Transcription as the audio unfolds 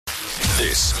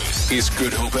This is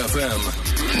Good Hope FM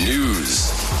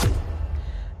News.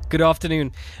 Good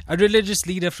afternoon. A religious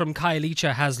leader from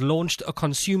Khayeltisha has launched a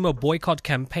consumer boycott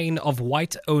campaign of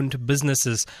white-owned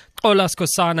businesses. Olas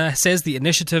Kosana says the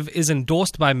initiative is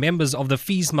endorsed by members of the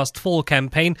Fees Must Fall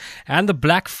campaign and the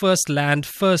Black First Land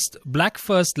First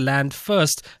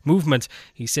movement.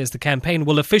 He says the campaign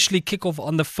will officially kick off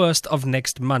on the 1st of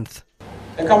next month.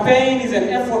 The campaign is an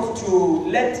effort to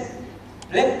let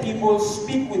Black people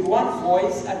speak with one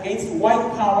voice against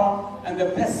white power and the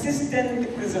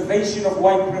persistent preservation of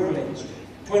white privilege,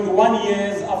 21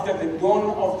 years after the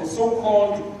dawn of the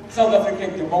so-called South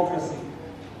African democracy.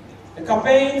 The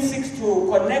campaign seeks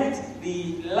to connect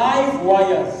the live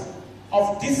wires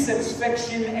of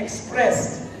dissatisfaction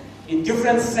expressed in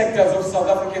different sectors of South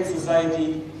African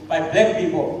society by Black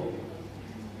people,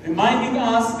 reminding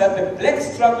us that the Black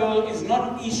struggle is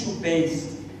not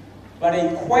issue-based, but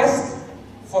a quest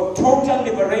for total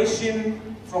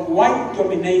liberation from white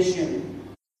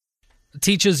domination.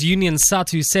 Teachers Union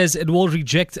SATU says it will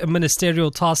reject a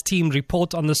ministerial task team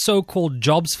report on the so-called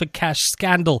Jobs for Cash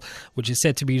scandal, which is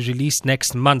set to be released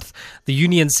next month. The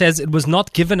union says it was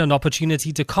not given an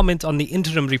opportunity to comment on the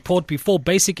interim report before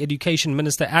Basic Education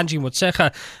Minister Angie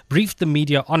Motshekga briefed the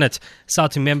media on it.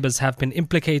 SATU members have been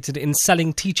implicated in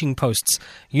selling teaching posts.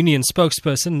 Union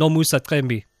spokesperson Nomusa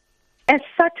Trembi. As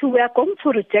such, we are going to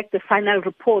reject the final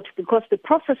report because the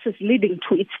processes leading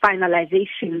to its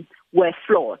finalization were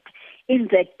flawed, in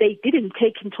that they didn't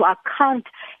take into account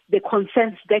the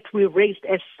concerns that we raised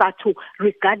as SATU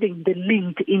regarding the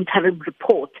linked interim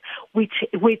report, which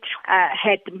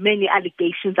had many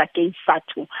allegations against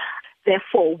SATU.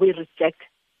 Therefore, we reject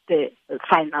the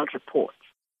final report.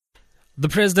 The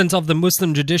president of the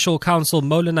Muslim Judicial Council,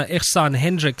 Maulana Ihsan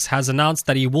Hendricks, has announced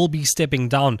that he will be stepping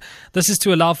down. This is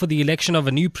to allow for the election of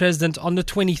a new president on the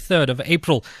 23rd of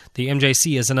April. The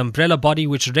MJC is an umbrella body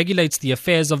which regulates the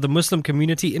affairs of the Muslim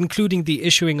community, including the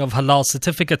issuing of halal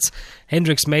certificates.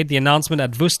 Hendricks made the announcement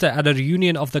at Worcester at a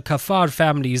reunion of the Kafar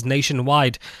families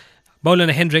nationwide.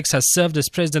 Maulana Hendricks has served as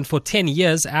president for 10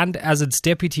 years and as its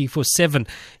deputy for 7.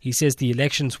 He says the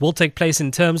elections will take place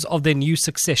in terms of their new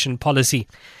succession policy.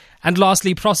 And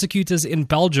lastly, prosecutors in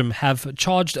Belgium have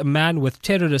charged a man with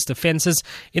terrorist offences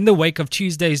in the wake of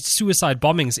Tuesday's suicide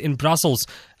bombings in Brussels.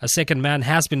 A second man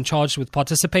has been charged with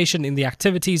participation in the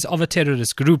activities of a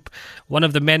terrorist group. One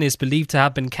of the men is believed to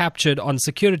have been captured on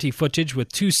security footage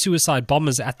with 2 suicide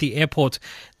bombers at the airport.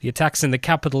 The attacks in the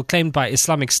capital, claimed by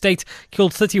Islamic State,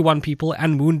 killed 31 people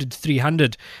and wounded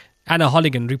 300. Anna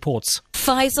Holligan reports.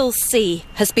 Faisal C.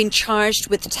 has been charged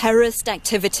with terrorist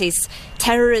activities,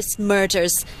 terrorist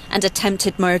murders and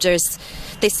attempted murders.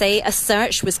 They say a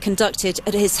search was conducted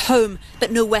at his home,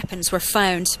 but no weapons were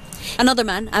found. Another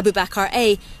man, Abu Bakr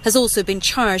A., has also been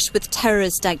charged with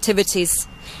terrorist activities.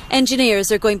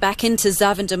 Engineers are going back into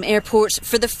Zaventem Airport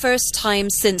for the first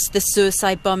time since the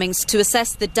suicide bombings to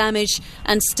assess the damage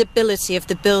and stability of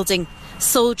the building.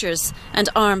 Soldiers and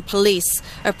armed police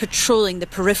are patrolling the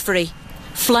periphery.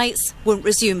 Flights won't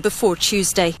resume before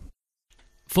Tuesday.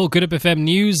 For Good Hope FM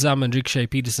News, I'm Enrique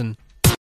Peterson.